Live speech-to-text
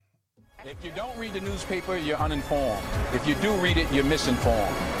If you don't read the newspaper, you're uninformed. If you do read it, you're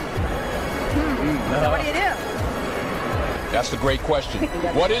misinformed. So what do you do? That's the great question.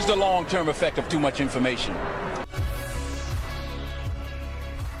 What is the long-term effect of too much information?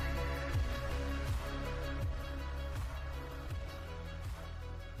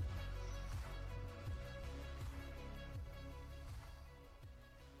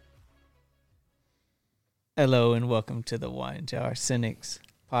 Hello and welcome to the Wine Jar Cynics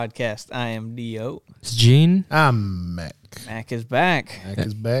podcast. I am Dio. It's Gene. I'm Mac. Mac is back. Mac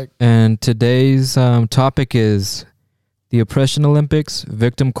is back. And today's topic is the Oppression Olympics,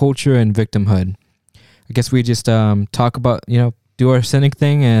 victim culture, and victimhood. I guess we just talk about, do our cynic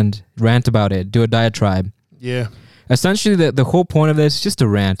thing and rant about it, do a diatribe. Yeah. Essentially, the whole point of this is just a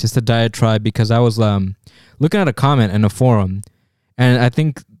rant, just a diatribe, because I was looking at a comment in a forum, and I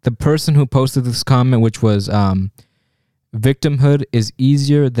think the person who posted this comment, which was victimhood is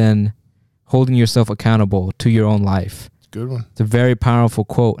easier than holding yourself accountable to your own life. It's a good one. It's a very powerful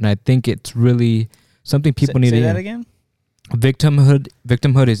quote, and I think it's really something people need to say hear. that again?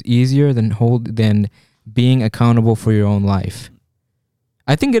 Victimhood is easier than being accountable for your own life.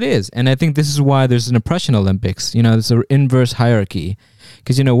 I think it is, and I think this is why there's an Oppression Olympics. There's an inverse hierarchy,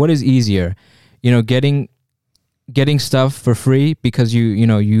 because what is easier? Getting stuff for free because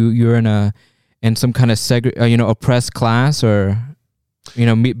you're in some kind of oppressed class, or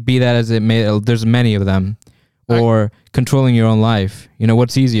be that as it may, there's many of them, or controlling your own life.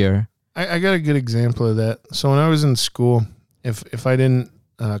 What's easier? I got a good example of that. So when I was in school, if I didn't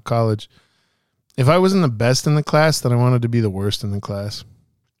college, if I wasn't the best in the class, then I wanted to be the worst in the class.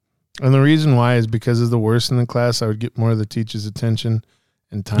 And the reason why is because as the worst in the class, I would get more of the teacher's attention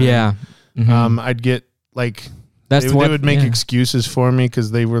and time. Yeah. Mm-hmm. I'd get they would make excuses for me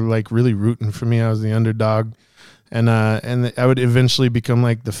because they were really rooting for me. I was the underdog, and I would eventually become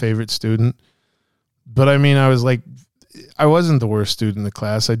the favorite student. But I mean, I wasn't the worst student in the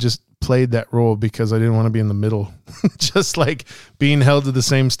class. I just played that role because I didn't want to be in the middle, just being held to the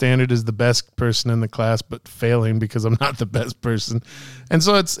same standard as the best person in the class, but failing because I'm not the best person. And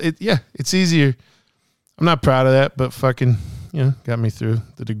so it's easier. I'm not proud of that, but fucking got me through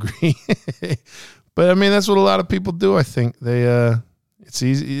the degree. But I mean, that's what a lot of people do. I think it's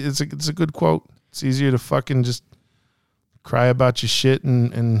easy. It's a good quote. It's easier to fucking just cry about your shit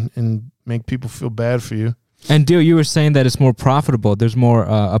and make people feel bad for you. And Dio, you were saying that it's more profitable. There's more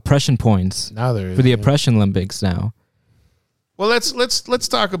oppression points now there is, for the Oppression Olympics now. Well, let's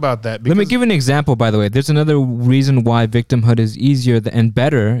talk about that. Let me give an example, by the way. There's another reason why victimhood is easier and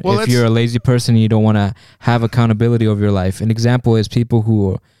better if you're a lazy person and you don't want to have accountability over your life. An example is people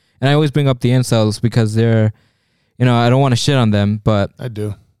who, and I always bring up the incels because they're, I don't want to shit on them, but I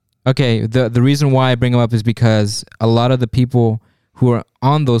do. Okay, the reason why I bring them up is because a lot of the people who are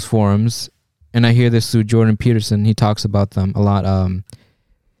on those forums, and I hear this through Jordan Peterson, he talks about them a lot,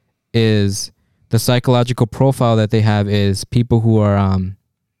 is the psychological profile that they have is people who are,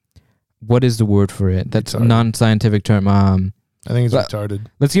 what is the word for it? That's retarded. A non-scientific term. I think it's retarded.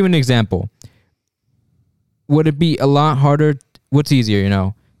 Let's give an example. Would it be a lot harder? What's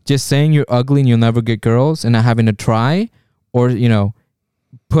easier, just saying you're ugly and you'll never get girls and not having to try, or,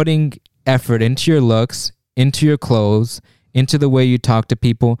 putting effort into your looks, into your clothes, into the way you talk to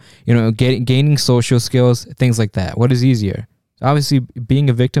people, gaining social skills, things like that. What is easier? Obviously, being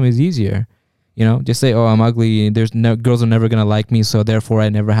a victim is easier. Just say, "Oh, I'm ugly. Girls are never gonna like me, so therefore I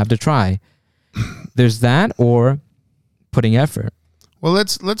never have to try." There's that, or putting effort. Well,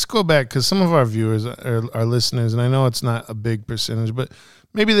 let's go back because some of our viewers are listeners, and I know it's not a big percentage, but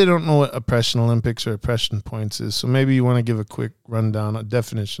maybe they don't know what Oppression Olympics or Oppression Points is. So maybe you want to give a quick rundown, a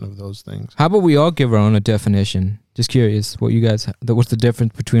definition of those things. How about we all give our own definition? Just curious, what's the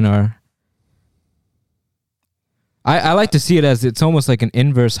difference between our? I like to see it as it's almost like an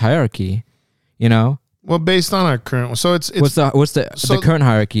inverse hierarchy, Well, based on our current one, so it's what's the current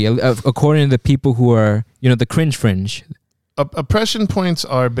hierarchy according to the people who are the cringe fringe. Oppression points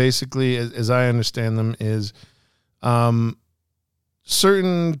are basically, as I understand them, is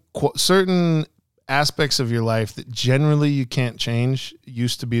certain aspects of your life that generally you can't change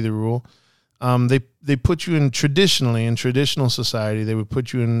used to be the rule. They put you in traditional society. They would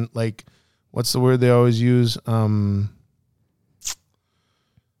put you in what's the word they always use?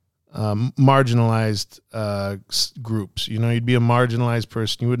 Marginalized groups. You'd be a marginalized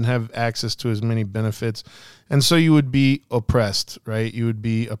person. You wouldn't have access to as many benefits, and so you would be oppressed, right? You would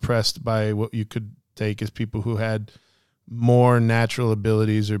be oppressed by what you could take as people who had more natural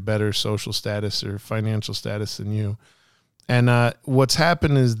abilities or better social status or financial status than you. And what's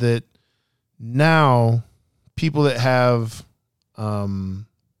happened is that now people that have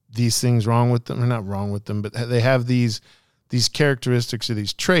these things wrong with them, or not wrong with them, but they have these characteristics or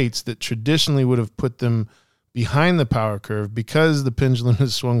these traits that traditionally would have put them behind the power curve because the pendulum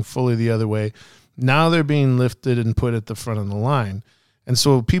has swung fully the other way. Now they're being lifted and put at the front of the line. And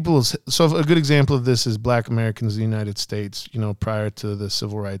so a good example of this is Black Americans in the United States, prior to the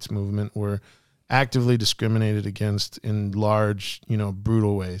civil rights movement, were actively discriminated against in large,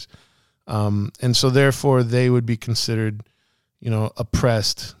 brutal ways. And so therefore they would be considered,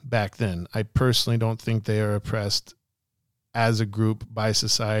 oppressed back then. I personally don't think they are oppressed as a group by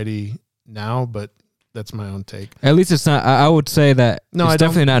society now, but that's my own take. At least it's not. I would say that it's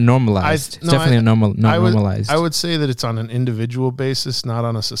definitely not normalized. It's definitely not normalized. I would say that it's on an individual basis, not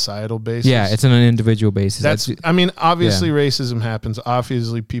on a societal basis. Yeah, it's on an individual basis. Obviously racism happens.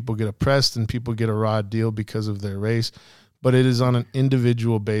 Obviously people get oppressed and people get a raw deal because of their race, but it is on an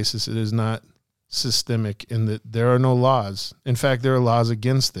individual basis. It is not systemic in that there are no laws. In fact, there are laws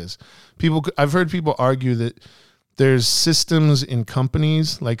against this. I've heard people argue that there's systems in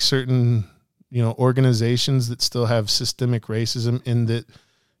companies, like certain organizations that still have systemic racism in that,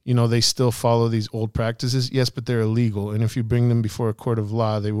 they still follow these old practices. Yes, but they're illegal. And if you bring them before a court of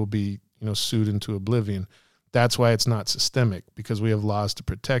law, they will be, sued into oblivion. That's why it's not systemic, because we have laws to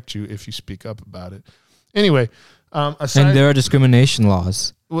protect you if you speak up about it. Anyway, and there are discrimination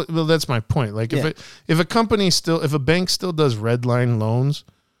laws. Well, that's my point. Like if a bank still does red line loans,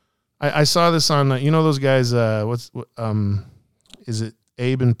 I saw this on, those guys, is it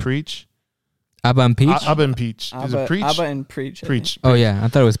Abe and Preach? Abba and Peach? Abba and Peach. Is it Preach? Abba and Preach. Preach. Oh yeah, I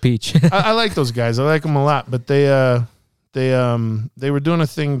thought it was Peach. I like those guys. I like them a lot. But they were doing a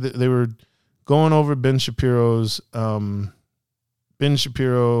thing that they were going over Ben Shapiro's. Ben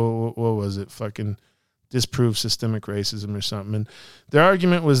Shapiro, what was it? Fucking disprove systemic racism or something. And their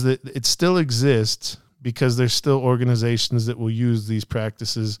argument was that it still exists because there's still organizations that will use these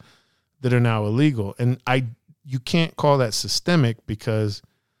practices that are now illegal. And you can't call that systemic because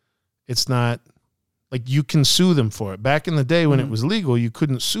it's not. Like, you can sue them for it. Back in the day when it was legal, you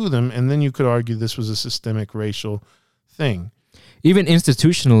couldn't sue them, and then you could argue this was a systemic racial thing. Even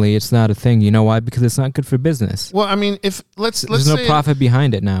institutionally, it's not a thing. You know why? Because it's not good for business. Well, I mean, there's no profit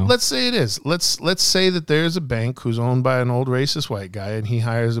behind it now. Let's say it is. Let's say that there's a bank who's owned by an old racist white guy, and he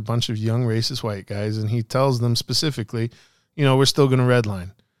hires a bunch of young racist white guys, and he tells them specifically, we're still going to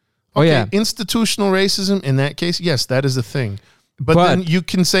redline. Okay, institutional racism in that case, yes, that is a thing. But then you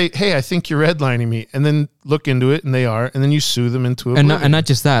can say, hey, I think you're redlining me, and then look into it, and they are, and then you sue them into it. And not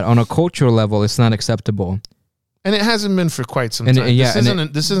just that. On a cultural level, it's not acceptable. And it hasn't been for quite some time.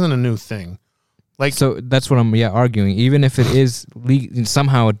 This isn't a new thing. So that's what I'm arguing. Even if it is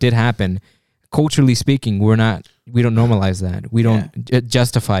somehow it did happen, culturally speaking, we don't normalize that. We don't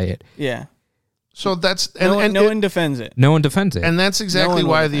justify it. Yeah. So that's no one defends it. No one defends it. And that's exactly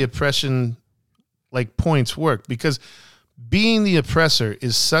why the oppression points work, because being the oppressor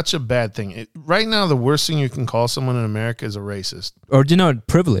is such a bad thing. Right now, the worst thing you can call someone in America is a racist. Or,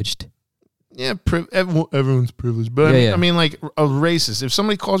 privileged. Yeah, everyone's privileged. But I mean, like, a racist. If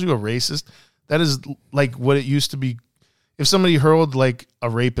somebody calls you a racist, that is like what it used to be. If somebody hurled like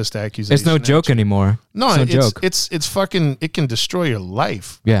a rapist accusation. It's no joke anymore. No, it's fucking, it can destroy your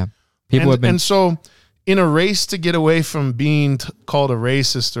life. Yeah. And so in a race to get away from being called a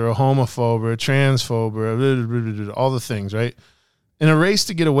racist or a homophobe or a transphobe or all the things, right? In a race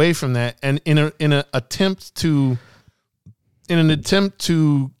to get away from that, and in an attempt to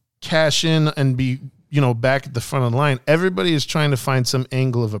cash in and be, back at the front of the line, everybody is trying to find some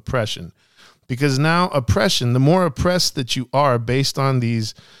angle of oppression, because now oppression, the more oppressed that you are based on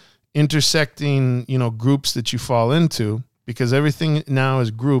these intersecting, groups that you fall into, because everything now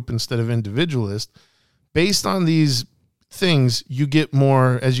is group instead of individualist. Based on these things, you get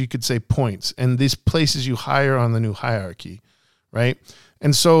more, as you could say, points, and these places you higher on the new hierarchy, right?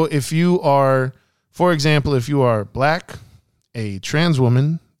 And so if you are, for example, if you are black, a trans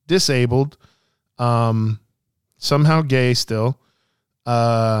woman, disabled, somehow gay still,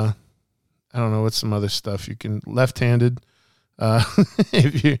 I don't know, what's some other stuff you can, left-handed,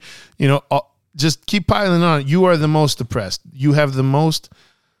 if you, just keep piling on, you are the most oppressed. You have the most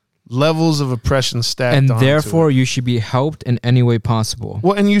levels of oppression stacked and onto therefore it. You should be helped in any way possible.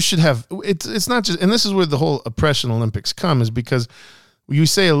 Well, and you should have, it's not just, and this is where the whole oppression Olympics come, is because when you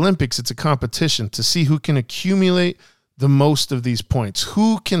say Olympics, it's a competition to see who can accumulate the most of these points,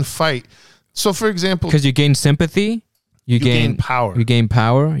 who can fight. So for example, because you gain sympathy, you gain power, you gain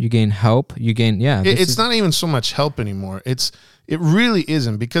help, it's not even so much help anymore. It really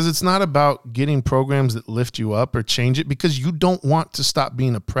isn't, because it's not about getting programs that lift you up or change it, because you don't want to stop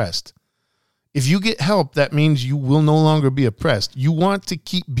being oppressed. If you get help, that means you will no longer be oppressed. You want to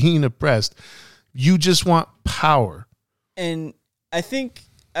keep being oppressed. You just want power. And I think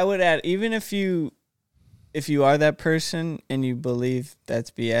I would add, even if you are that person and you believe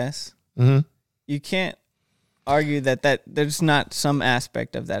that's BS, you can't argue that there's not some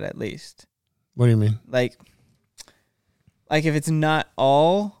aspect of that at least. What do you mean? Like if it's not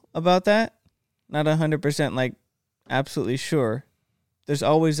all about that, not 100% like absolutely sure, there's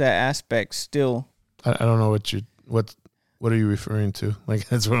always that aspect still. I don't know what are you referring to? Like,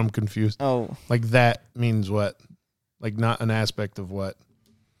 that's what I'm confused. Oh. Like, that means what? Like, not an aspect of what?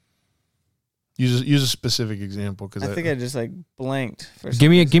 Use a specific example, because I think I just like blanked for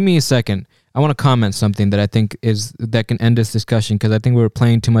Give me a second. I want to comment something that I think that can end this discussion, because I think we're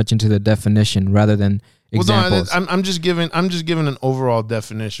playing too much into the definition rather than examples. Well, no, I'm just giving an overall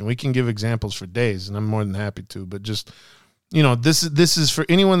definition. We can give examples for days, and I'm more than happy to. But just, this is for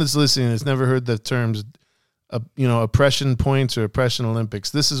anyone that's listening that's never heard the terms, oppression points or oppression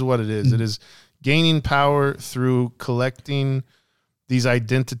Olympics. This is what it is. It is gaining power through collecting these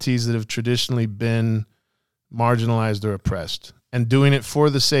identities that have traditionally been marginalized or oppressed, and doing it for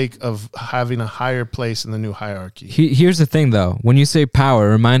the sake of having a higher place in the new hierarchy. Here's the thing, though. When you say power,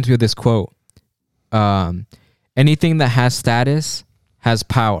 it reminds me of this quote. Anything that has status has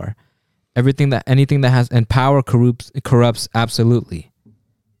power. Anything that has, and power corrupts absolutely.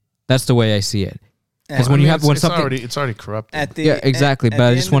 That's the way I see it. Because it's already corrupted. Exactly. But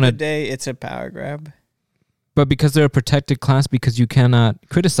I just want to. Day, it's a power grab. But because they're a protected class, because you cannot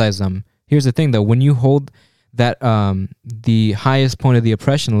criticize them. Here's the thing, though. When you hold that the highest point of the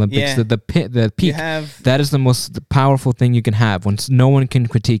oppression Olympics, the peak, that is the most powerful thing you can have, when no one can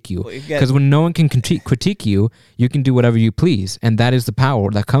critique you. Because when no one can critique you, you can do whatever you please, and that is the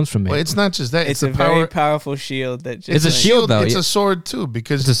power that comes from it. Well, it's not just that; it's a very powerful shield. It's a shield, though. It's a sword too,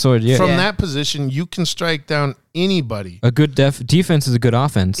 because it's a sword. Yeah. From that position, you can strike down anybody. A good defense is a good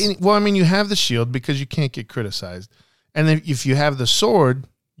offense. You have the shield because you can't get criticized, and then if you have the sword,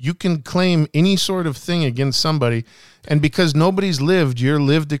 you can claim any sort of thing against somebody, and because nobody's lived your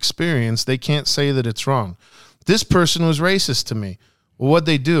lived experience, they can't say that it's wrong. This person was racist to me. Well, what'd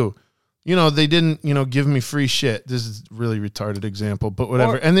they do? They didn't, give me free shit. This is a really retarded example, but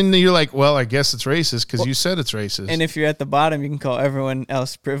whatever. And then you're like, well, I guess it's racist because you said it's racist. And if you're at the bottom, you can call everyone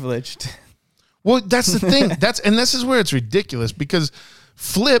else privileged. Well, that's the thing. And this is where it's ridiculous, because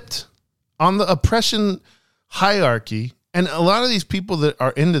flipped on the oppression hierarchy. And a lot of these people that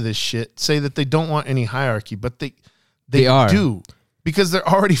are into this shit say that they don't want any hierarchy, but they are. Do, because they're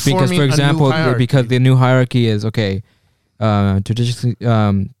already forming for example, a new hierarchy. Because the new hierarchy is,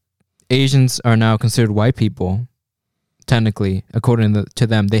 traditionally, Asians are now considered white people. Technically, according to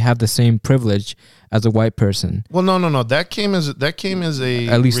them, they have the same privilege as a white person. Well, no. That came as a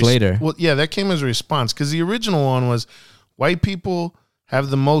at least later. Well, yeah, that came as a response, because the original one was white people have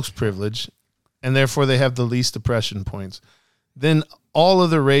the most privilege, and therefore they have the least oppression points. Then all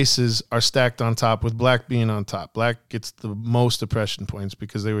other races are stacked on top, with black being on top. Black gets the most oppression points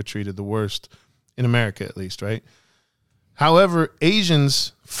because they were treated the worst, in America at least, right? However,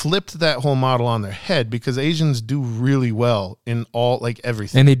 Asians flipped that whole model on their head, because Asians do really well in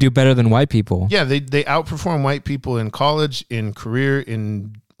everything. And they do better than white people. Yeah, they outperform white people in college, in career,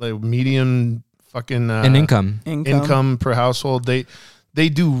 in median fucking... in income per household. They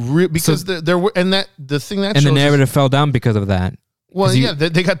do because there were, and that the thing that and shows the narrative fell down because of that. Well,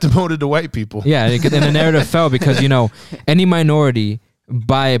 they got demoted to white people. Yeah, and the narrative fell because any minority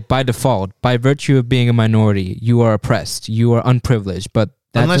by default, by virtue of being a minority, you are oppressed, you are unprivileged. But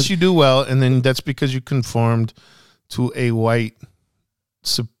unless you do well, and then that's because you conformed to a white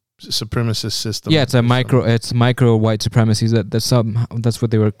supremacist system. Yeah, it's micro white supremacy. That's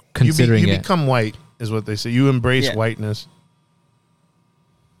what they were considering. You become white, is what they say. You embrace whiteness.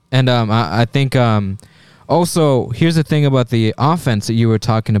 And I think also, here's the thing about the offense that you were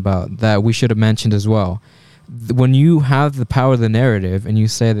talking about that we should have mentioned as well. When you have the power of the narrative and you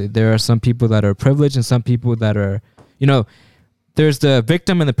say that there are some people that are privileged and some people that are, there's the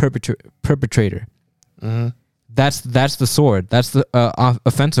victim and the perpetrator. Mm-hmm. That's the sword. That's the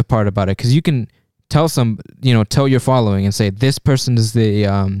offensive part about it, because you can tell tell your following and say this person is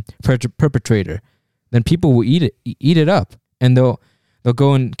the perpetrator. Then people will eat it up, and they'll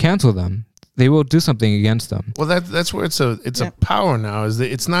go and cancel them. They will do something against them. Well, that's where it's a power now. Is that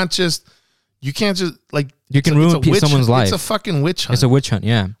it's not just, you can't just you can ruin someone's life. It's a fucking witch hunt. It's a witch hunt,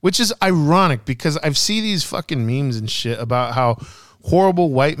 yeah. Which is ironic, because I've seen these fucking memes and shit about how horrible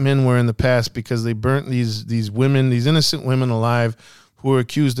white men were in the past because they burnt these women, these innocent women alive who were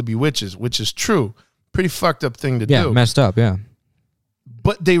accused to be witches, which is true. Pretty fucked up thing to do. Yeah, messed up, yeah.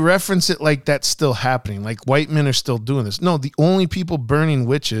 But they reference it like that's still happening. Like white men are still doing this. No, the only people burning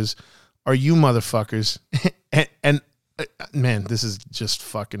witches are you motherfuckers. and man, this is just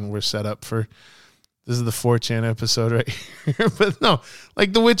fucking, we're set up for, this is the 4chan episode right here. But no,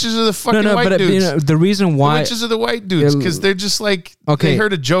 like the witches are the fucking white dudes. You know, the reason why. The witches are the white dudes because they're just like, they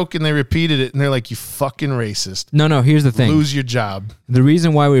heard a joke and they repeated it and they're like, you fucking racist. No, here's the thing. Lose your job. The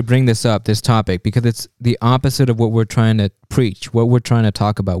reason why we bring this up, this topic, because it's the opposite of what we're trying to preach, what we're trying to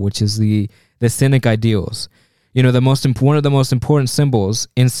talk about, which is the cynic ideals. You know, one of the most important symbols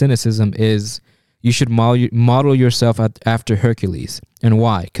in cynicism is you should model yourself after Hercules. And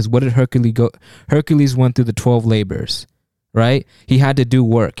why? Because what did Hercules go? Hercules went through the 12 labors, right? He had to do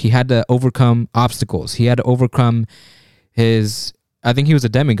work. He had to overcome obstacles. He had to overcome I think he was a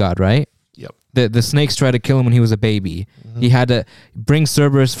demigod, right? Yep. The snakes tried to kill him when he was a baby. Mm-hmm. He had to bring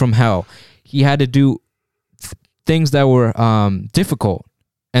Cerberus from hell. He had to do things that were difficult.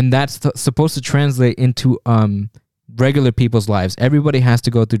 And that's supposed to translate into regular people's lives. Everybody has to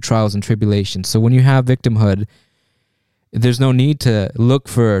go through trials and tribulations. So when you have victimhood, there's no need to look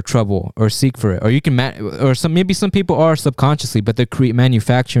for trouble or seek for it. Or you can, maybe some people are subconsciously, but they're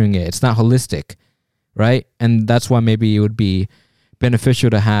manufacturing it. It's not holistic, right? And that's why maybe it would be beneficial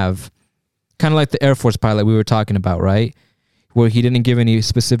to have, kind of like the Air Force pilot we were talking about, right? Where he didn't give any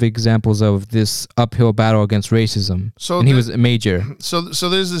specific examples of this uphill battle against racism. And he was a major. So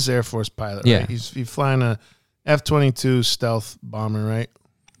there's this Air Force pilot, yeah. Right? He's flying a F-22 stealth bomber, right?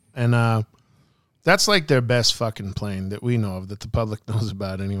 And that's like their best fucking plane that we know of, that the public knows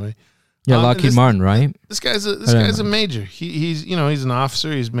about anyway. Yeah, Lockheed Martin, right? This guy's a major. He's an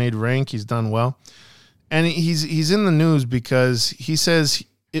officer. He's made rank. He's done well, and he's in the news because he says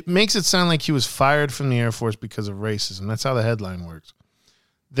it makes it sound like he was fired from the Air Force because of racism. That's how the headline works.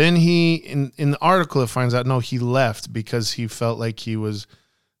 Then in the article it finds out, no, he left because he felt like he was,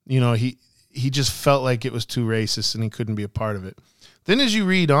 he just felt like it was too racist and he couldn't be a part of it. Then as you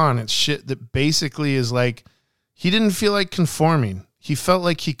read on, it's shit that basically is like, he didn't feel like conforming. He felt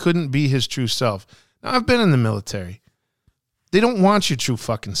like he couldn't be his true self. Now, I've been in the military. They don't want your true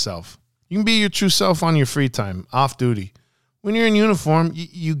fucking self. You can be your true self on your free time, off duty. When you're in uniform,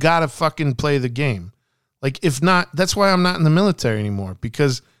 you gotta fucking play the game. Like, if not, that's why I'm not in the military anymore.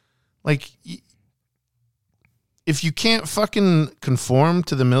 Because, like, if you can't fucking conform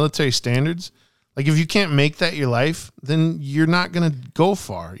to the military standards, like if you can't make that your life, then you're not going to go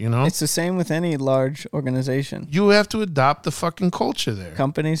far, It's the same with any large organization. You have to adopt the fucking culture there.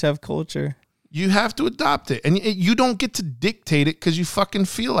 Companies have culture. You have to adopt it. And you don't get to dictate it because you fucking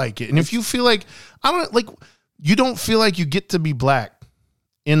feel like it. And if you feel like, you don't feel like you get to be black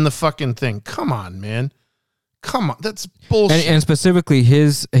in the fucking thing. Come on, man. Come on, that's bullshit. And specifically,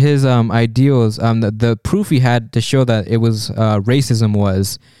 his ideals, the proof he had to show that it was racism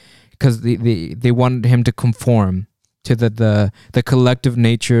was because they wanted him to conform to the collective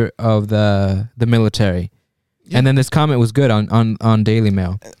nature of the military. Yeah. And then this comment was good on Daily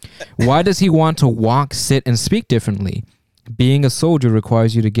Mail. Why does he want to walk, sit, and speak differently? Being a soldier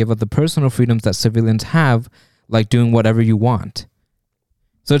requires you to give up the personal freedoms that civilians have, like doing whatever you want.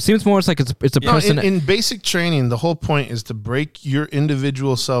 So it seems more like it's a person. In basic training, the whole point is to break your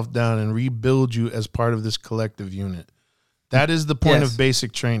individual self down and rebuild you as part of this collective unit. That is the point of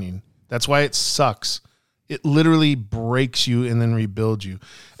basic training. That's why it sucks. It literally breaks you and then rebuilds you.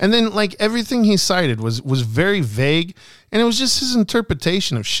 And then, like, everything he cited was very vague, and it was just his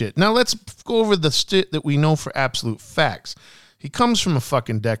interpretation of shit. Now let's go over the shit that we know for absolute facts. He comes from a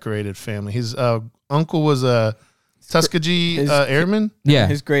fucking decorated family. His uncle was a Tuskegee airman. Yeah,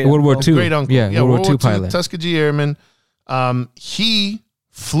 his great World War II. Great uncle. Yeah, World War II pilot. Tuskegee airman. He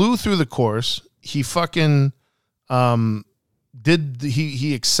flew through the course. He fucking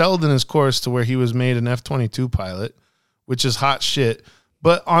he excelled in his course to where he was made an F-22 pilot, which is hot shit.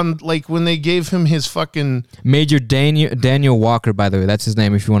 But on, like, when they gave him his fucking Major Daniel Walker, by the way, that's his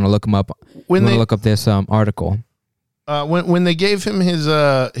name. If you want to look him up, look up this article. When they gave him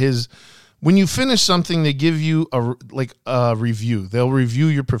his when you finish something, they give you a review. They'll review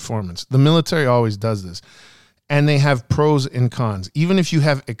your performance. The military always does this. And they have pros and cons. Even if you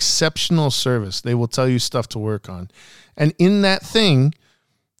have exceptional service, they will tell you stuff to work on. And in that thing,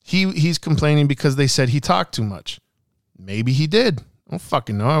 he's complaining because they said he talked too much. Maybe he did. I don't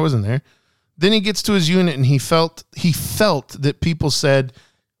fucking know. I wasn't there. Then he gets to his unit and he felt that people said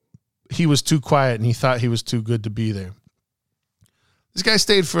he was too quiet and he thought he was too good to be there. This guy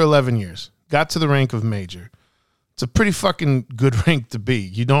stayed for 11 years, got to the rank of major. It's a pretty fucking good rank to be.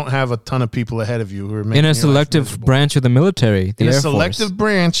 You don't have a ton of people ahead of you who are making in a selective branch of the military, the Air Force. Selective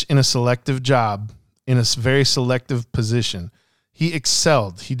branch, in a selective job, in a very selective position. He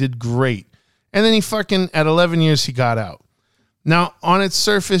excelled. He did great. And then he fucking, at 11 years, he got out. Now, on its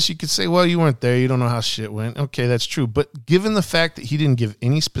surface, you could say, well, you weren't there. You don't know how shit went. Okay, that's true. But given the fact that he didn't give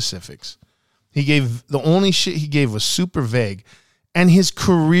any specifics, the only shit he gave was super vague. And his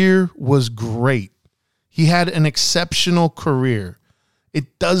career was great. He had an exceptional career.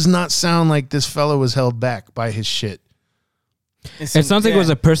 It does not sound like this fellow was held back by his shit. It sounds like it was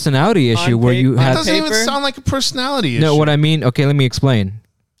a personality issue where you had... It doesn't even sound like a personality issue. No, what I mean... Okay, let me explain.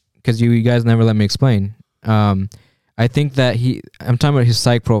 Because you guys never let me explain. I think that I'm talking about his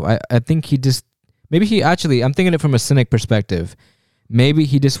psych probe. I think he just... Maybe he actually... I'm thinking it from a cynic perspective. Maybe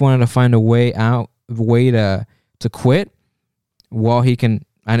he just wanted to find a way to quit while he can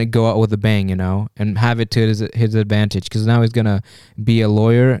go out with a bang, and have it to his advantage. Because now he's going to be a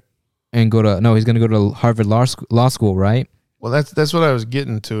lawyer and he's going to go to Harvard Law School, right? Well, that's what I was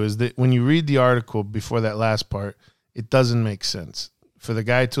getting to, is that when you read the article before that last part, it doesn't make sense. For the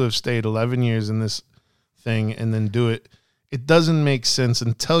guy to have stayed 11 years in this thing and then do it, it doesn't make sense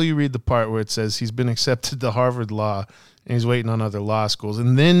until you read the part where it says he's been accepted to Harvard Law and he's waiting on other law schools.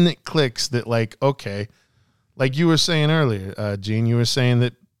 And then it clicks that, like, okay, like you were saying earlier, Gene, you were saying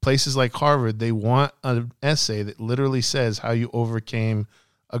that places like Harvard, they want an essay that literally says how you overcame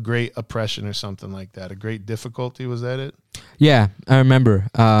a great oppression or something like that. A great difficulty, was that it? Yeah, I remember.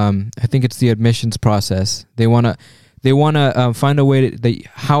 I think it's the admissions process. They want to find a way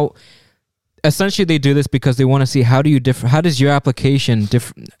to essentially they do this because they want to see how does your application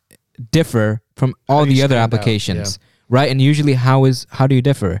differ from all the other applications, right? And usually how do you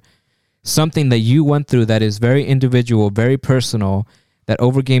differ? Something that you went through that is very individual, very personal, that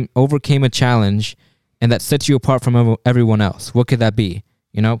overcame a challenge and that sets you apart from everyone else. What could that be?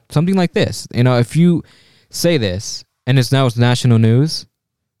 Something like this. If you say this and it's national news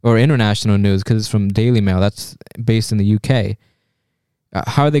or international news because it's from Daily Mail, that's based in the UK.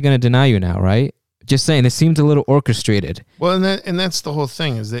 How are they going to deny you now, right? Just saying, it seems a little orchestrated. Well, and that's the whole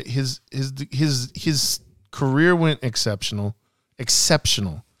thing, is that his career went exceptional,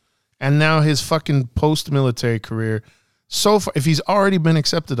 and now his fucking post-military career, so far, if he's already been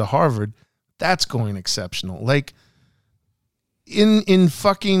accepted to Harvard, that's going exceptional. Like, in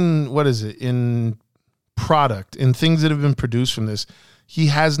fucking, what is it, in product, in things that have been produced from this, he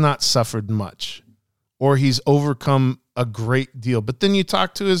has not suffered much, or he's overcome a great deal. But then you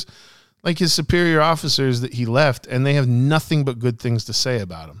talk to his superior officers that he left, and they have nothing but good things to say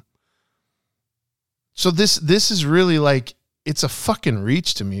about him. So this is really like, it's a fucking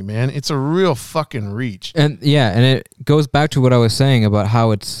reach to me, man. It's a real fucking reach. And it goes back to what I was saying about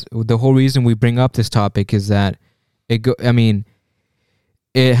how it's the whole reason we bring up this topic is that it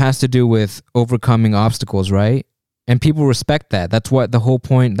has to do with overcoming obstacles, right? And people respect that. That's what the whole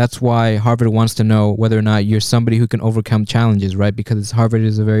point. That's why Harvard wants to know whether or not you're somebody who can overcome challenges, right? Because Harvard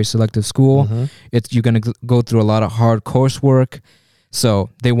is a very selective school. Mm-hmm. You're going to go through a lot of hard coursework. So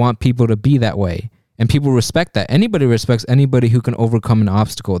they want people to be that way. And people respect that. Anybody respects anybody who can overcome an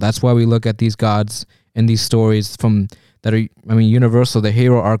obstacle. That's why we look at these gods and these stories that are universal, the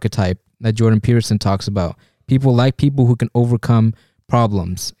hero archetype that Jordan Peterson talks about. People like people who can overcome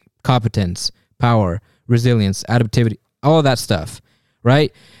problems, competence, power, resilience, adaptivity, all of that stuff,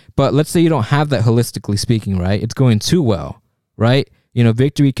 right? But let's say you don't have that holistically speaking, right? It's going too well, right?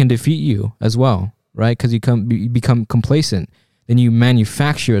 Victory can defeat you as well, right? Because you become complacent. Then you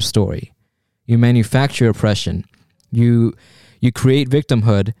manufacture a story. You manufacture oppression. You create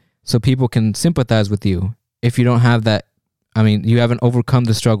victimhood so people can sympathize with you. If you don't have that, you haven't overcome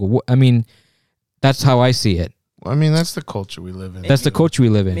the struggle. That's how I see it. That's the culture we live in. That's the culture we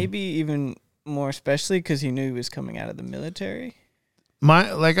live in. Maybe even more especially because he knew he was coming out of the military.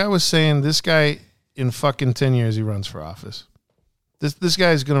 Like I was saying, this guy in fucking 10 years, he runs for office. This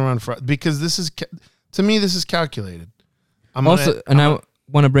guy is going to run for, because to me, this is calculated. I want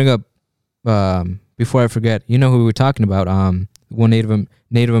to bring up, before I forget, you know who we were talking about? One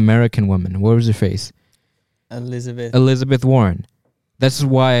Native American woman. What was her face? Elizabeth Warren. This is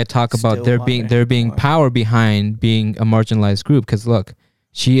why I talk about there being power behind being a marginalized group. Because look,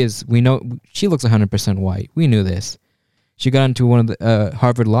 we know she looks 100% white. We knew this. She got into one of the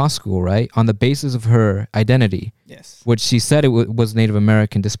Harvard Law School, right, on the basis of her identity. Yes. Which she said it was Native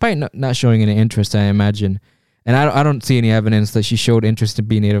American, despite not showing any interest, I imagine. And I don't see any evidence that she showed interest in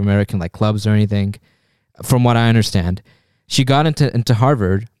being Native American, like clubs or anything, from what I understand. She got into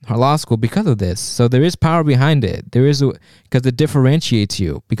Harvard, her law school, because of this. So there is power behind it. Because it differentiates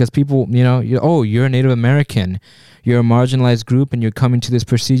you. Because people, you're a Native American, you're a marginalized group, and you're coming to this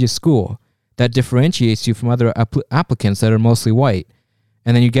prestigious school. That differentiates you from other applicants that are mostly white.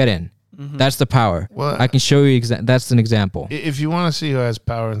 And then you get in. That's the power. Well, I can show you. That's an example. If you want to see who has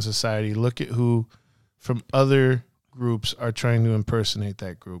power in society, look at who from other groups are trying to impersonate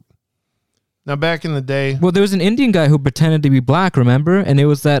that group. Now, back in the day... Well, there was an Indian guy who pretended to be black, remember? And it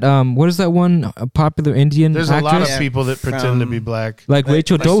was that, what is that one popular Indian There's actress? a lot of people that pretend to be black. Like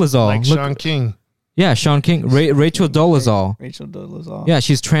Rachel Dolezal. Like Sean King. Yeah, Sean King. Rachel Dolezal. Rachel Dolezal. Yeah,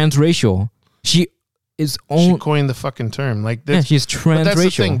 she's transracial. She coined the fucking term. Like that's, she's transracial. But that's the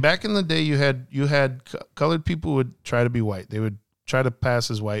thing. Back in the day, you had colored people would try to be white. They would try to pass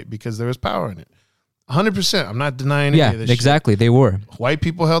as white because there was power in it. 100%. I'm not denying any of this exactly. shit. They were. White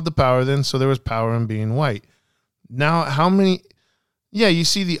people held the power then, so there was power in being white. Now, how many... Yeah, you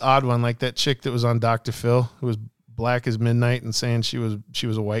see the odd one, like that chick that was on Dr. Phil, who was black as midnight and saying she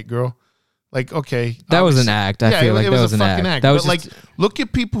was a white girl. Like, okay. That was an act. I feel like that was an act. That was like, look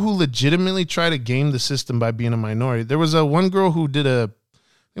at people who legitimately try to game the system by being a minority. There was one girl who did I think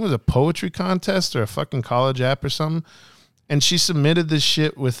it was a poetry contest or a fucking college app or something, and she submitted this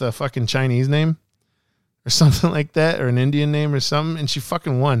shit with a fucking Chinese name or something like that, or an Indian name or something, and she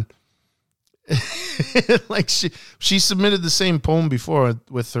fucking won. Like she submitted the same poem before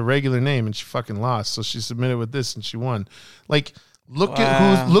with her regular name, and she fucking lost. So she submitted with this, and she won. Like, look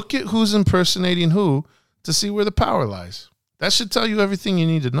at who's impersonating who to see where the power lies. That should tell you everything you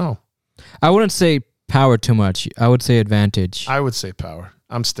need to know. I wouldn't say power too much. I would say advantage. I would say power.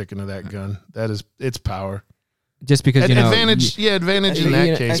 I'm sticking to that gun. It's power. Just because advantage in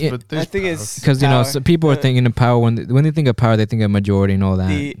that case, but I think it's because so people are thinking of power when they think of power, they think of majority and all that.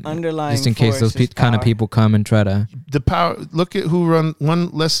 The underlying just in case those kind of people come and try to the power. Look at who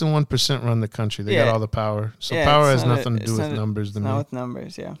less than 1% run the country. They got all the power. So power has nothing to do with numbers. Not with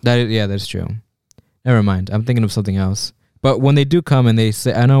numbers, yeah. That's true. Never mind. I'm thinking of something else. But when they do come and they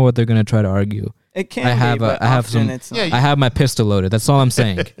say, I know what they're gonna try to argue. It can I have my pistol loaded. That's all I'm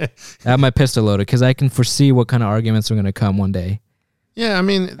saying. I have my pistol loaded because I can foresee what kind of arguments are going to come one day. Yeah, I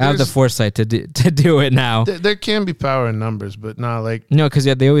mean, I have the foresight to do it now. There can be power in numbers, but not like because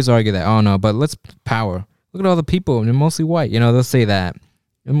they always argue that. Oh no, but let's power. Look at all the people. They're mostly white. They'll say that.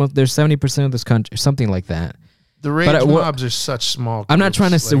 There's 70% of this country, something like that. The rage mobs are such small groups. I'm not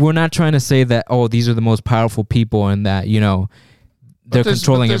trying to say. We're not trying to say that. Oh, these are the most powerful people, and that they're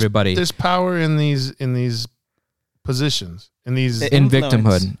controlling everybody. There's power in these positions, in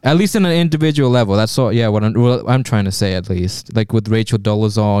victimhood, at least in an individual level. That's all. Yeah, what I'm trying to say, at least, like with Rachel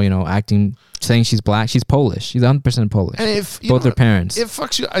Dolezal, acting, saying she's black, she's Polish, she's 100% Polish. And if both her parents, it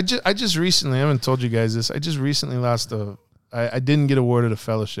fucks you. I just recently, I haven't told you guys this. I just recently lost I didn't get awarded a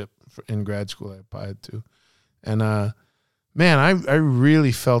fellowship in grad school I applied to, and man, I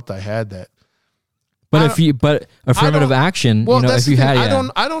really felt I had that. But affirmative action, if you had,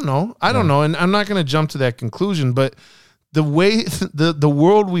 I don't know, and I'm not going to jump to that conclusion. But the way the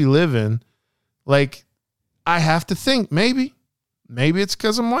world we live in, like, I have to think maybe it's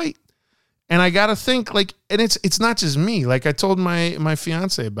because I'm white, and I got to think like, and it's not just me. Like I told my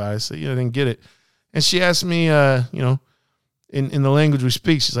fiance about it. I said, I didn't get it, and she asked me, in the language we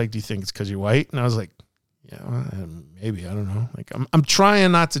speak, she's like, "Do you think it's because you're white?" And I was like, yeah, maybe, I don't know. Like I'm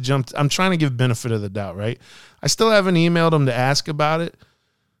trying not to jump. I'm trying to give benefit of the doubt, right? I still haven't emailed them to ask about it,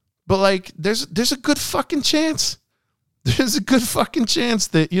 but like, there's a good fucking chance. There's a good fucking chance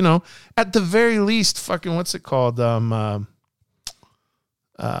that at the very least, fucking what's it called?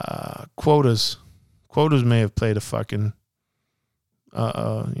 Quotas may have played a fucking,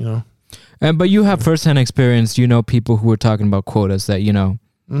 But you have firsthand experience. People who were talking about quotas that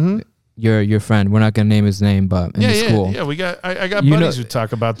Mm-hmm. Your friend. We're not gonna name his name, but in the school. Yeah, I got buddies who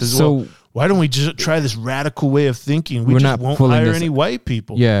talk about this. So well, why don't we just try this radical way of thinking? We just won't hire any white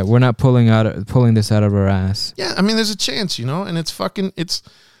people. Yeah, we're not pulling this out of our ass. Yeah, I mean, there's a chance, and it's fucking it's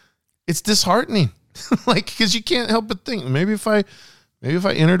disheartening, like because you can't help but think maybe if I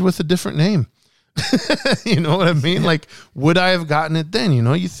entered with a different name, you know what I mean? Like, would I have gotten it then?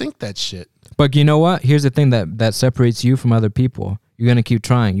 You think that shit. But you know what? Here's the thing that separates you from other people. You're going to keep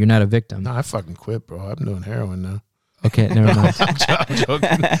trying. You're not a victim. No, I fucking quit, bro. I'm doing heroin now. Okay, never mind.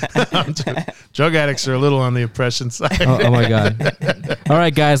 I'm joking. Drug addicts are a little on the oppression side. Oh my God. All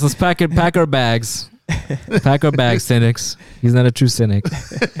right, guys, let's pack our bags. Pack our bags, cynics. He's not a true cynic.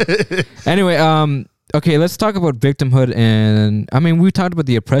 Anyway, okay, let's talk about victimhood. And I mean, we talked about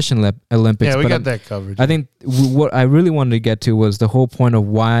the oppression Olympics. Yeah, we got that covered. I think what I really wanted to get to was the whole point of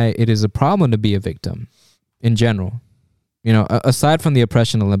why it is a problem to be a victim in general. Aside from the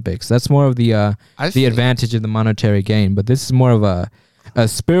oppression Olympics, that's more of the advantage of the monetary gain. But this is more of a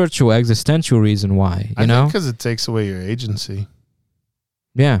spiritual, existential reason why. I think because it takes away your agency.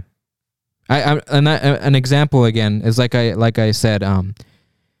 Yeah, an example again is like I said.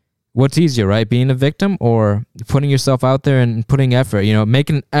 what's easier, right? Being a victim or putting yourself out there and putting effort,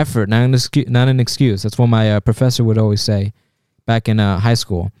 making an effort, not an excuse. That's what my professor would always say back in high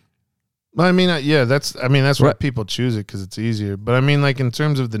school. Well, I mean, that's why people choose it, because it's easier. But I mean, like, in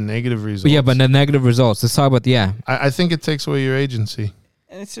terms of the negative results. But the negative results. Let's talk about I think it takes away your agency.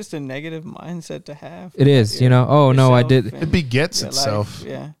 And it's just a negative mindset to have. It is, oh no, I did. It begets itself.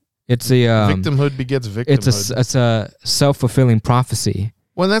 Yeah. It's a victimhood begets victimhood. It's a self-fulfilling prophecy.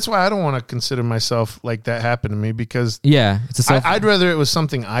 Well, that's why I don't want to consider myself like that happened to me, because it's I'd rather it was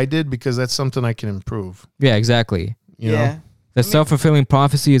something I did, because that's something I can improve. Yeah, exactly. You know? The self-fulfilling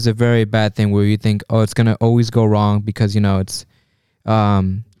prophecy is a very bad thing, where you think, oh, it's going to always go wrong because, it's,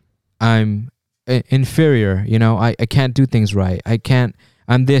 I'm inferior, I can't do things right.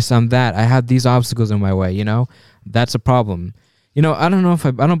 I'm this, I'm that. I have these obstacles in my way, that's a problem. I don't know if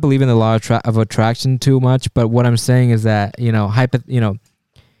I don't believe in the law of attraction too much, but what I'm saying is that,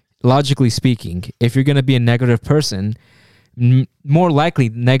 logically speaking, if you're going to be a negative person, more likely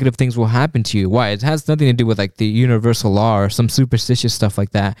negative things will happen to you. Why? It has nothing to do with like the universal law or some superstitious stuff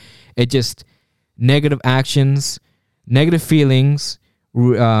like that. It just negative actions, negative feelings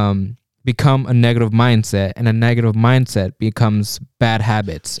become a negative mindset, and a negative mindset becomes bad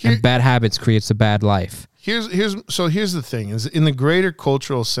habits, and bad habits creates a bad life. Here's the thing is, in the greater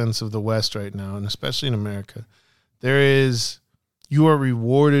cultural sense of the West right now, and especially in America, you are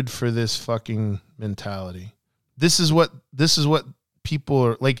rewarded for this fucking mentality. This is what people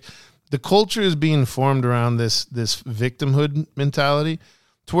are like. The culture is being formed around this victimhood mentality,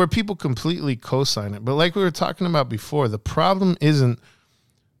 to where people completely co-sign it. But like we were talking about before, the problem isn't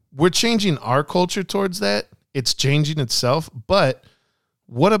we're changing our culture towards that. It's changing itself. But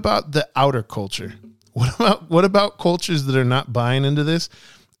what about the outer culture? What about cultures that are not buying into this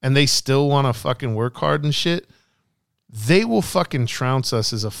and they still want to fucking work hard and shit? They will fucking trounce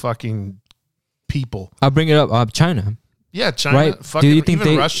us as a fucking people. I'll bring it up. China. Yeah, China. Right? Fucking, do you think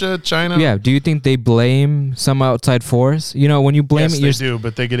Russia, China? Yeah. Do you think they blame some outside force? When you blame it, they do,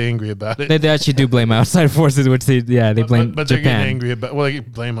 but they get angry about it. They actually do blame outside forces, which they blame. But they're getting angry about. Well, they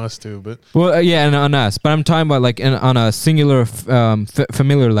blame us too, but. Well, and on us. But I'm talking about like on a singular,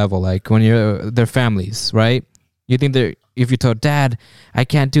 familiar level, like when they're families, right? You think if you told Dad, I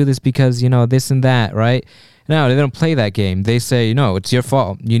can't do this because this and that, right? No, they don't play that game. They say, no, it's your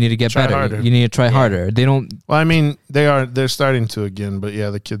fault. You need to get better. Harder. You need to try harder. They don't. Well, I mean, they're starting to again, but yeah,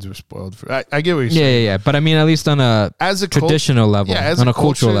 the kids were spoiled. I get what you're saying. Yeah. But I mean, at least on a traditional level, on a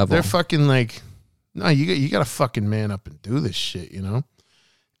cultural level. They're fucking like, no, you got to fucking man up and do this shit,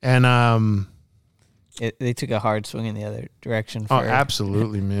 And they took a hard swing in the other direction for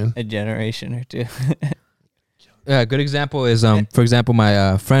absolutely, man. A generation or two. Yeah, a good example is, for example,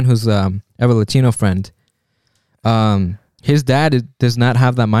 my friend who's I have a Latino friend. His dad does not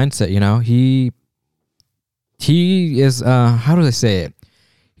have that mindset, He is how do I say it?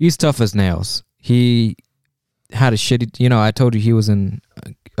 He's tough as nails. He had a shitty, I told you he was in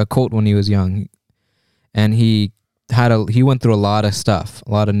a cult when he was young, and he went through a lot of stuff,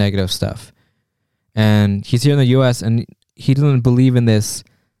 a lot of negative stuff. And he's here in the US, and he doesn't believe in this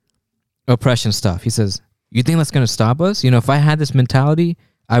oppression stuff. He says, "You think that's going to stop us? If I had this mentality,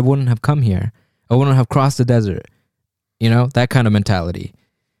 I wouldn't have come here. I wouldn't have crossed the desert." That kind of mentality.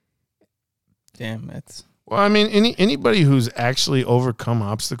 Damn, that's... Well, I mean, anybody who's actually overcome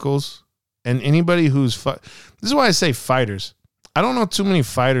obstacles, and anybody who's... this is why I say fighters. I don't know too many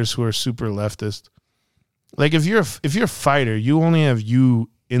fighters who are super leftist. Like, if you're a fighter, you only have you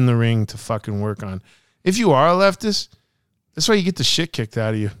in the ring to fucking work on. If you are a leftist, that's why you get the shit kicked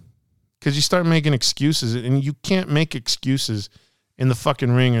out of you. Because you start making excuses, and you can't make excuses in the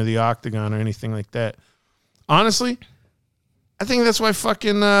fucking ring or the octagon or anything like that. Honestly, I think that's why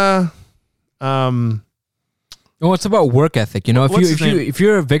fucking well, it's about work ethic, if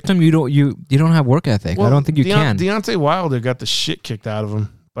you're a victim, you don't have work ethic. Well, I don't think you can. Deontay Wilder got the shit kicked out of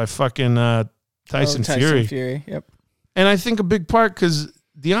him by fucking Tyson Fury. Yep. And I think a big part, because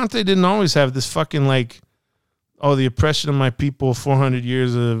Deontay didn't always have this fucking like, oh, the oppression of my people, 400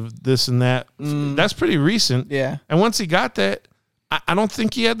 years of this and that. That's pretty recent. Yeah. And once he got that, I don't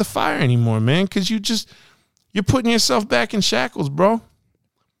think he had the fire anymore, man, because you're putting yourself back in shackles, bro.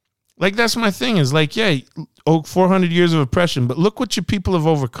 Like, that's my thing is like, 400 years of oppression, but look what your people have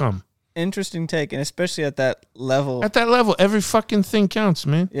overcome. Interesting take, and especially at that level. At that level, every fucking thing counts,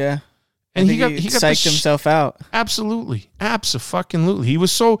 man. Yeah. And he got psyched himself out. Absolutely. Abso-fucking-lutely.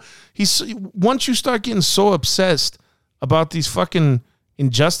 Once you start getting so obsessed about these fucking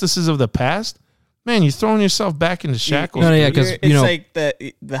injustices of the past, man, you're throwing yourself back into shackles. No, yeah, because it's like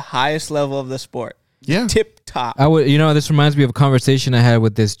the highest level of the sport. Yeah. Tip top. I would, this reminds me of a conversation I had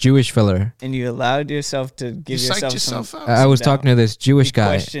with this Jewish fella. And you allowed yourself to give yourself out. I was talking to this Jewish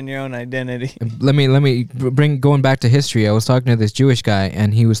guy. Question your own identity. Let me going back to history. I was talking to this Jewish guy,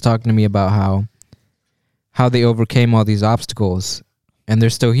 and he was talking to me about how they overcame all these obstacles, and they're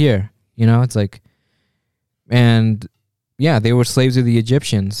still here. It's like, and yeah, they were slaves of the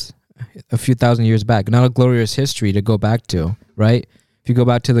Egyptians a few thousand years back. Not a glorious history to go back to, right? If you go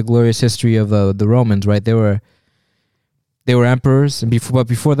back to the glorious history of the Romans, right, they were emperors, and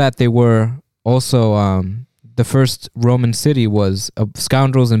before that, they were also the first Roman city was of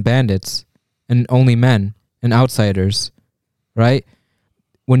scoundrels and bandits, and only men and outsiders, right?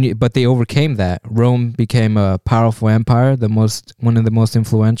 But they overcame that. Rome became a powerful empire, one of the most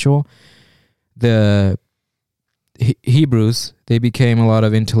influential. The Hebrews, they became a lot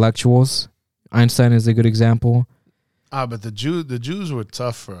of intellectuals. Einstein is a good example. But the Jews were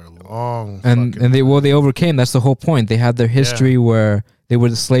tough for a long and they overcame. That's the whole point. They had their history where they were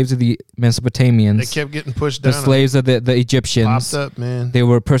the slaves of the Mesopotamians. They kept getting pushed down. The slaves of the Egyptians. Popped up, man. They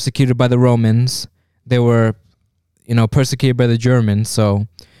were persecuted by the Romans. They were, persecuted by the Germans. So,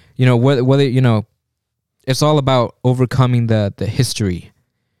 whether it's all about overcoming the history.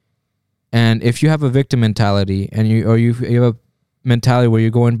 And if you have a victim mentality and you have a mentality where you're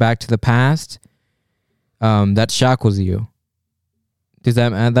going back to the past, that shackles you.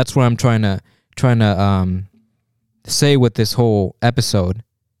 That's what I'm trying to say with this whole episode,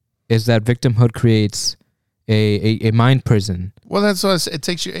 is that victimhood creates a mind prison. Well, that's why it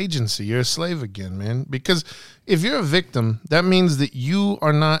takes your agency. You're a slave again, man. Because if you're a victim, that means that you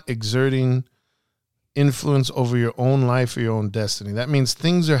are not exerting influence over your own life or your own destiny. That means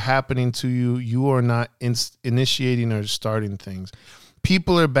things are happening to you. You are not initiating or starting things.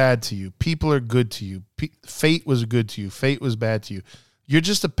 People are bad to you. People are good to you. Fate was good to you. Fate was bad to you. You're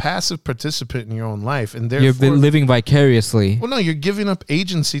just a passive participant in your own life, and therefore you're living vicariously. Well, no, you're giving up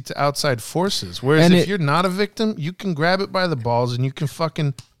agency to outside forces. Whereas if you're not a victim, you can grab it by the balls and you can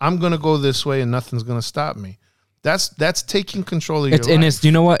I'm gonna go this way and nothing's gonna stop me. That's taking control of your life. And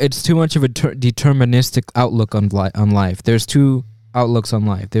you know what? It's too much of a deterministic outlook on life. There's two outlooks on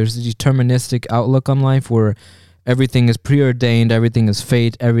life. There's a deterministic outlook on life where everything is preordained, everything is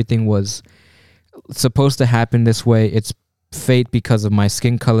fate, everything was supposed to happen this way. It's fate because of my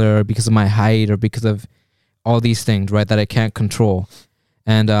skin color, or because of my height, or because of all these things, right, that I can't control.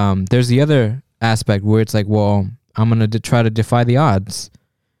 And there's the other aspect where it's like, well, I'm going to try to defy the odds.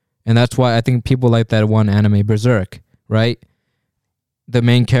 And that's why I think people like that one anime, Berserk, right? The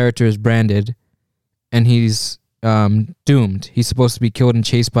main character is branded, and he's doomed. He's supposed to be killed and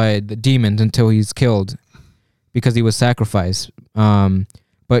chased by the demons until he's killed, because he was sacrificed.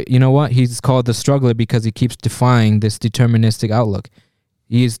 But you know what? He's called the struggler because he keeps defying this deterministic outlook.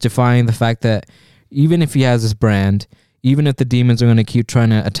 He's defying the fact that even if he has this brand, even if the demons are going to keep trying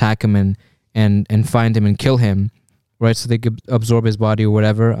to attack him and find him and kill him, right, so they could absorb his body or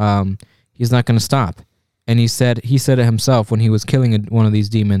whatever, he's not going to stop. And he said it himself when he was killing one of these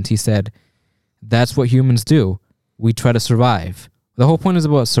demons. He said, that's what humans do. We try to survive. The whole point is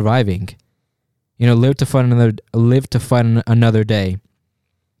about surviving. Live to fight another day.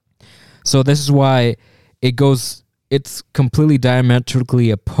 So this is why it's completely diametrically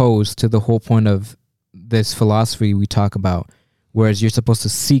opposed to the whole point of this philosophy we talk about, whereas you're supposed to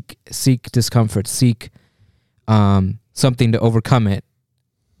seek discomfort, seek something to overcome it,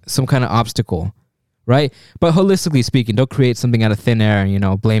 some kind of obstacle, right? But holistically speaking, don't create something out of thin air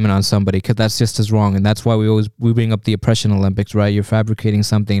and, blame it on somebody, because that's just as wrong. And that's why we bring up the oppression Olympics, right? You're fabricating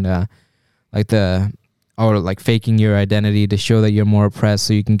something to like faking your identity to show that you're more oppressed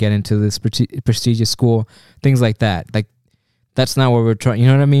so you can get into this prestigious school, things like that. Like, that's not what we're trying, you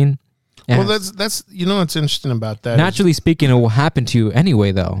know what I mean? Yeah. Well, that's what's interesting about that. Naturally speaking, it will happen to you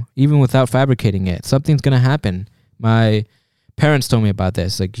anyway, though, even without fabricating it. Something's going to happen. My parents told me about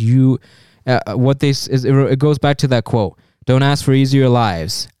this. Like, it goes back to that quote, don't ask for easier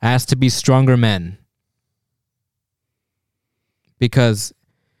lives, ask to be stronger men. Because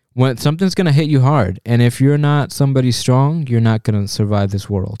when something's going to hit you hard, and if you're not somebody strong, you're not going to survive this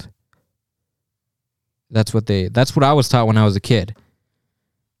world. That's what I was taught when I was a kid.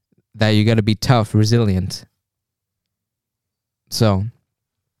 That you got to be tough, resilient. So,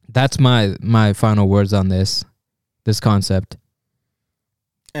 that's my final words on this concept.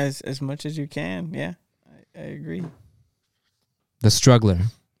 As much as you can, yeah, I agree. The struggler.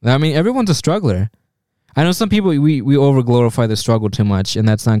 I mean, everyone's a struggler. I know some people, we over-glorify the struggle too much, and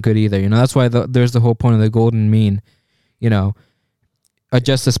that's not good either. That's why there's the whole point of the golden mean.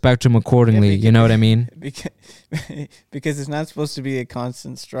 adjust the spectrum accordingly. You know what I mean? Because it's not supposed to be a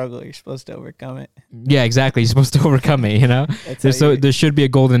constant struggle. You're supposed to overcome it. Yeah, exactly. You're supposed to overcome it. You know, there should be a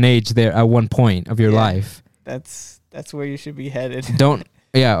golden age there at one point of your life. That's where you should be headed.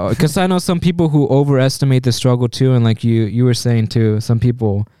 Because I know some people who overestimate the struggle too, and like you were saying too, some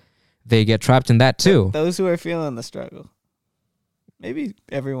people they get trapped in that too. Those who are feeling the struggle, maybe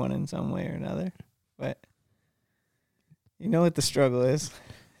everyone in some way or another, but you know what the struggle is.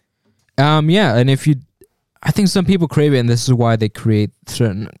 Yeah, and I think some people crave it, and this is why they create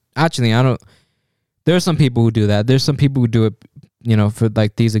certain. Actually, I don't. There are some people who do that. There's some people who do it, you know, for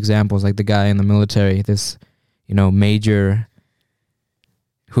like these examples, like the guy in the military, this, you know, major.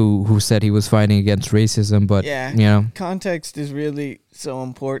 Who said he was fighting against racism, but you know, context is really so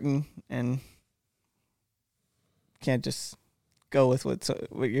important, and can't just go with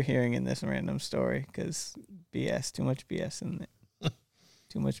what you're hearing in this random story, because too much BS in it,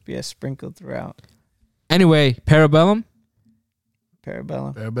 too much BS sprinkled throughout. Anyway, Parabellum.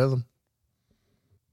 Parabellum.